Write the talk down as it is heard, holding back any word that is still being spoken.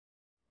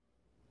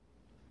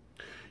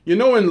You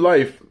know, in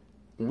life,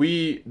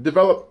 we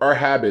develop our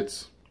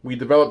habits. We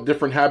develop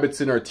different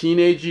habits in our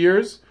teenage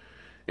years,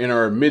 in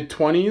our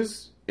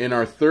mid-20s, in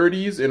our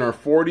 30s, in our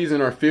 40s, in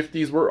our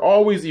 50s. We're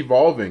always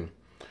evolving.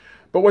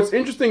 But what's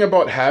interesting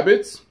about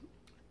habits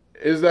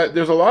is that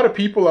there's a lot of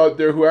people out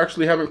there who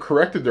actually haven't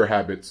corrected their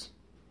habits.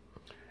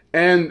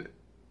 And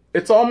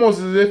it's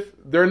almost as if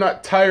they're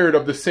not tired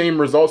of the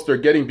same results they're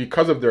getting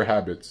because of their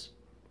habits.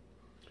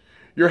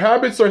 Your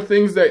habits are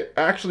things that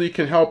actually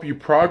can help you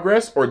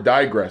progress or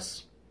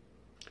digress.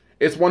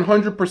 It's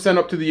 100%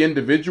 up to the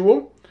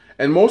individual,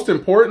 and most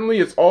importantly,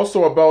 it's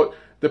also about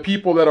the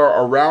people that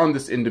are around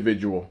this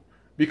individual,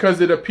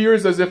 because it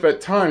appears as if at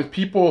times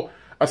people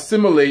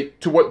assimilate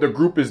to what the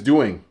group is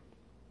doing.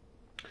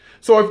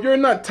 So if you're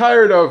not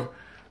tired of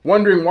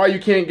wondering why you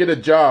can't get a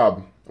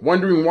job,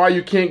 wondering why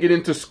you can't get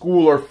into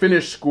school or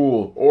finish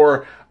school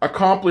or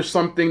accomplish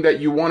something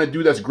that you want to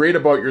do that's great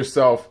about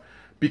yourself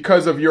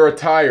because of your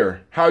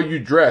attire, how you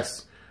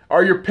dress,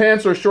 are your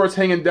pants or shorts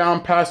hanging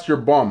down past your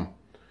bum?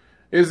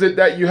 Is it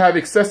that you have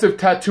excessive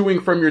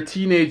tattooing from your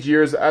teenage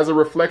years as a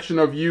reflection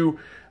of you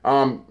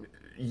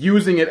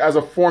using it as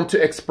a form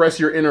to express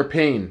your inner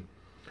pain?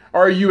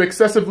 Are you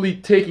excessively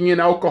taking in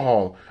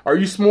alcohol? Are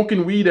you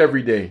smoking weed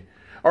every day?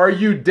 Are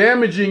you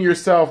damaging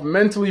yourself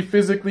mentally,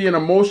 physically, and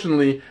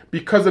emotionally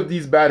because of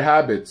these bad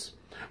habits?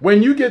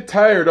 When you get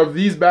tired of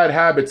these bad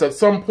habits, at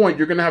some point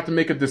you're going to have to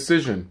make a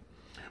decision.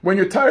 When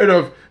you're tired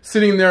of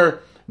sitting there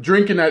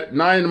drinking at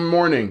 9 in the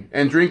morning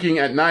and drinking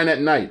at 9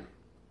 at night,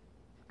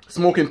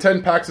 smoking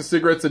 10 packs of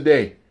cigarettes a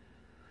day,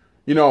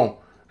 you know,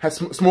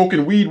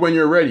 smoking weed when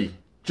you're ready,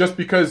 just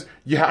because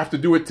you have to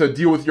do it to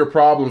deal with your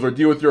problems or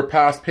deal with your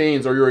past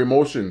pains or your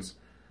emotions.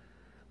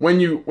 When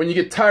you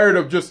get tired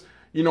of just,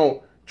 you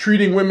know,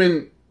 treating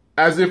women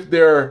as if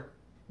they're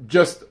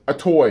just a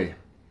toy.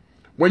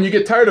 When you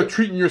get tired of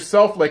treating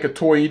yourself like a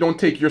toy and you don't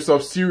take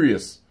yourself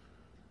serious.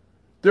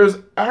 There's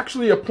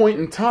actually a point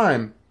in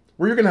time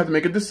where you're going to have to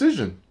make a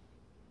decision.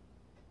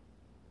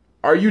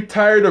 Are you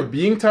tired of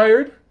being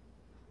tired?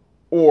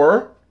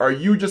 Or are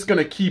you just going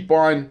to keep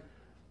on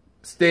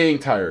staying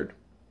tired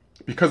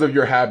because of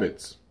your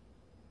habits?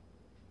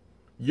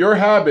 Your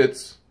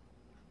habits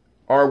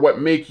are what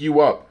make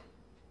you up.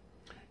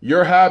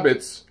 Your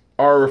habits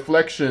are a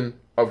reflection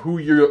of who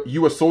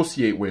you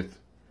associate with.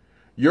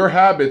 Your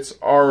habits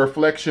are a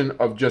reflection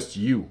of just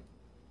you.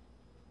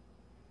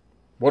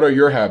 What are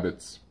your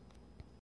habits?